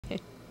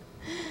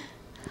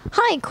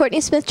Hi,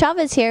 Courtney Smith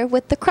Chavez here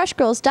with the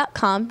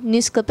CrushGirls.com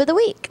news clip of the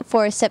week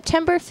for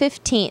September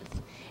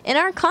 15th. In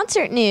our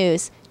concert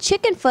news,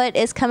 Chickenfoot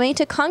is coming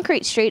to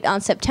Concrete Street on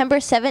September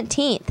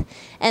 17th,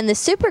 and the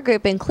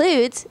supergroup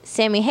includes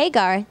Sammy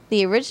Hagar,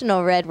 the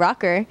original Red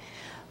Rocker,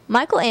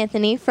 Michael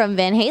Anthony from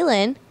Van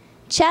Halen,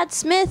 Chad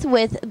Smith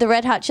with the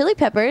Red Hot Chili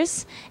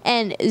Peppers,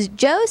 and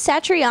Joe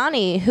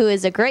Satriani, who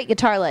is a great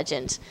guitar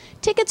legend.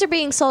 Tickets are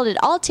being sold at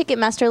all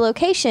Ticketmaster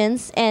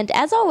locations, and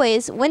as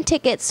always, win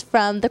tickets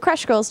from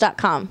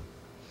thecrushgirls.com.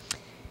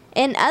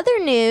 In other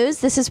news,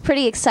 this is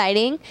pretty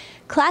exciting.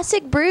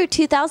 Classic Brew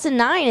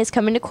 2009 is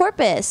coming to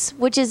Corpus,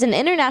 which is an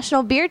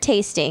international beer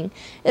tasting.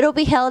 It'll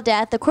be held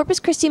at the Corpus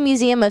Christi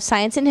Museum of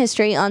Science and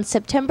History on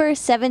September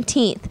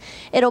 17th.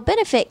 It'll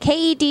benefit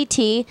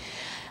KEDT,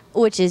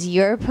 which is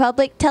your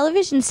public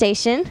television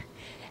station.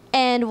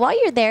 And while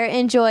you're there,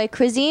 enjoy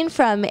cuisine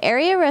from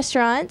area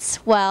restaurants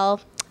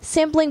while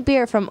sampling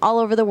beer from all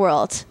over the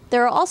world.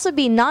 There will also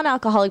be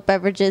non-alcoholic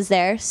beverages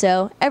there,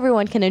 so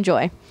everyone can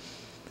enjoy.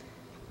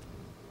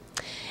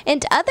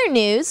 And other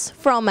news,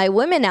 for all my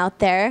women out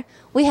there,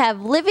 we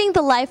have Living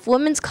the Life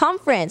Women's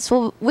Conference,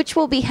 which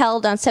will be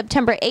held on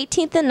September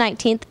 18th and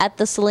 19th at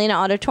the Selena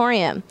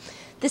Auditorium.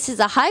 This is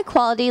a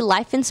high-quality,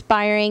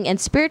 life-inspiring, and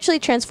spiritually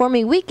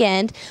transforming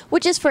weekend,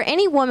 which is for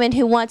any woman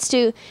who wants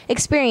to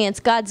experience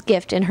God's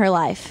gift in her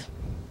life.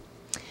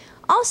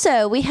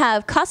 Also, we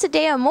have Casa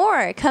de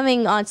Amor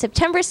coming on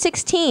September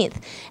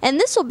 16th, and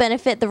this will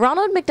benefit the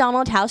Ronald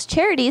McDonald House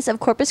Charities of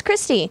Corpus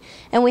Christi,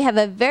 and we have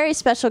a very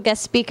special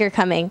guest speaker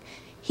coming.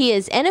 He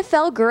is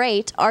NFL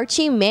great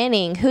Archie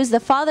Manning, who's the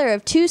father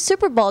of 2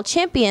 Super Bowl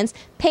champions,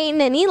 Peyton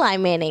and Eli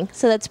Manning,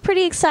 so that's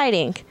pretty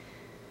exciting.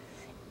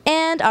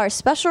 And our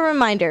special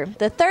reminder,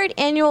 the 3rd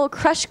annual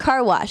Crush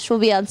Car Wash will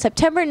be on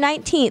September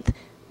 19th,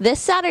 this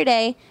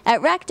Saturday,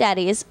 at Rack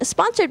Daddy's,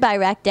 sponsored by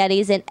Rack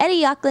Daddy's and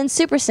Eddie Yockland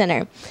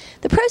Supercenter.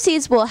 The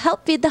proceeds will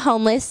help feed the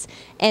homeless,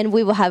 and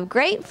we will have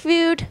great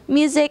food,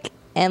 music,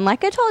 and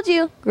like I told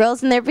you,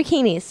 girls in their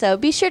bikinis, so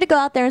be sure to go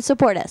out there and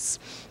support us.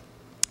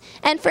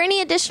 And for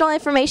any additional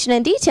information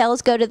and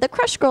details, go to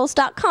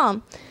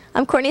thecrushgirls.com.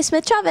 I'm Courtney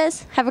Smith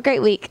Chavez. Have a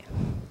great week.